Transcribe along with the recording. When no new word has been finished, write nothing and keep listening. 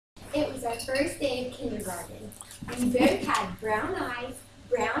It was our first day of kindergarten. We both had brown eyes,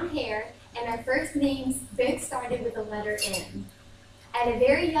 brown hair, and our first names both started with the letter M. At a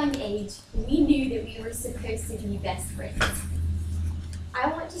very young age, we knew that we were supposed to be best friends. I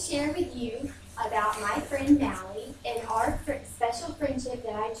want to share with you about my friend Mallie and our special friendship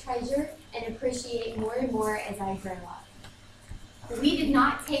that I treasure and appreciate more and more as I grow up. We did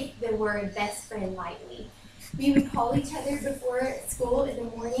not take the word best friend lightly. We would call each other before school in the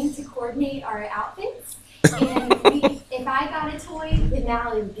morning to coordinate our outfits. And if I got a toy, then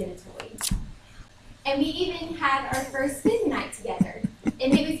Mallie would get a toy. And we even had our first spin night together.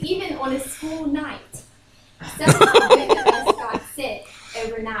 And it was even on a school night. Somehow both of us got sick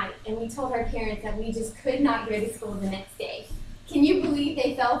overnight, and we told our parents that we just could not go to school the next day. Can you believe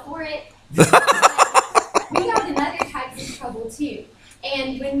they fell for it? We got in other types of trouble too.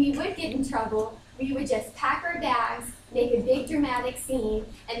 And when we would get in trouble, we would just pack our bags, make a big dramatic scene,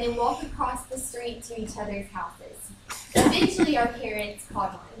 and then walk across the street to each other's houses. Eventually our parents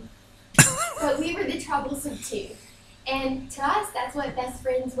caught on. But we were the troublesome too. And to us, that's what best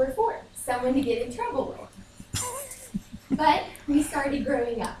friends were for, someone to get in trouble with. But we started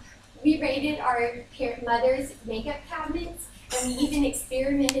growing up. We raided our mother's makeup cabinets, and we even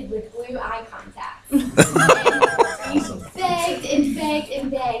experimented with blue eye contacts. And we begged and begged and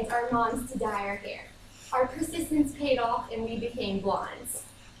begged our moms to dye our hair. Our persistence paid off, and we became blondes.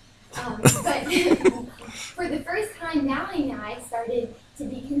 But for the first time, Mallie and I started to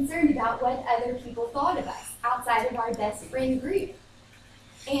be concerned about what other people thought of us outside of our best friend group.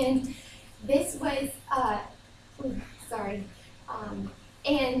 And this was,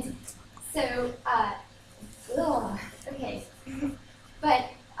 and so, okay. But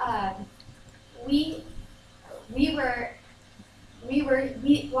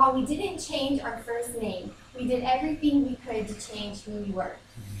while we didn't change our first name, we did everything we could to change who we were.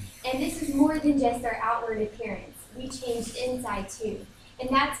 And this is more than just our outward appearance. We changed inside too. And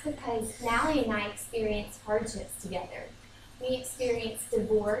that's because Mallie and I experienced hardships together. We experienced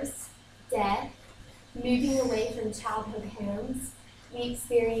divorce, death, moving away from childhood homes. We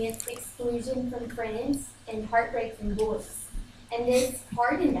experienced exclusion from friends and heartbreak from boys. And this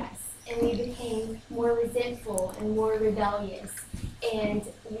hardened us, and we became more resentful and more rebellious. And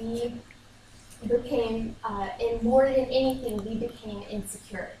we became, and more than anything, we became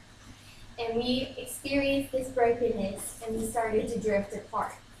insecure. And we experienced this brokenness, and we started to drift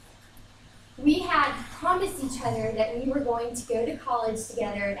apart. We had promised each other that we were going to go to college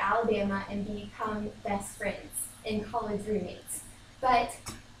together in Alabama and become best friends and college roommates. But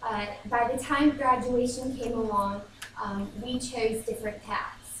by the time graduation came along, we chose different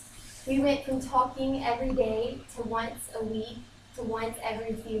paths. We went from talking every day to once a week to once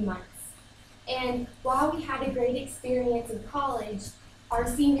every few months. And while we had a great experience in college, our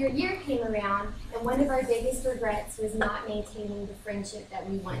senior year came around, and one of our biggest regrets was not maintaining the friendship that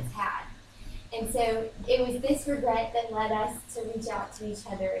we once had. And so it was this regret that led us to reach out to each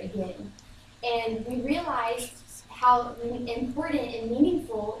other again. And we realized how important and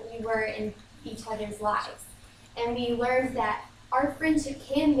meaningful we were in each other's lives. And we learned that our friendship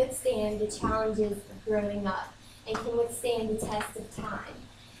can withstand the challenges of growing up and can withstand the test of time.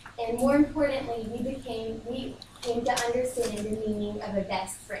 And more importantly, we came to understand the meaning of a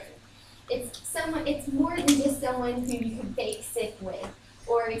best friend. It's more than just someone who you can fake sick with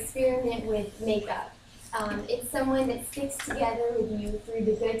or experiment with makeup. It's someone that sticks together with you through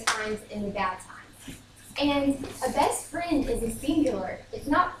the good times and the bad times. And a best friend is a singular, it's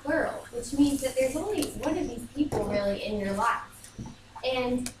not plural, which means that there's only one of these people really in your life.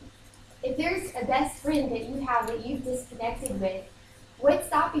 And if there's a best friend that you have that you've disconnected with, what's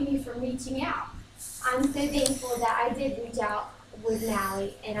stopping you from reaching out? I'm so thankful that I did reach out with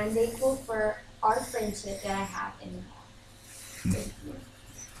Mallie, and I'm thankful for our friendship that I have in her. Thank you.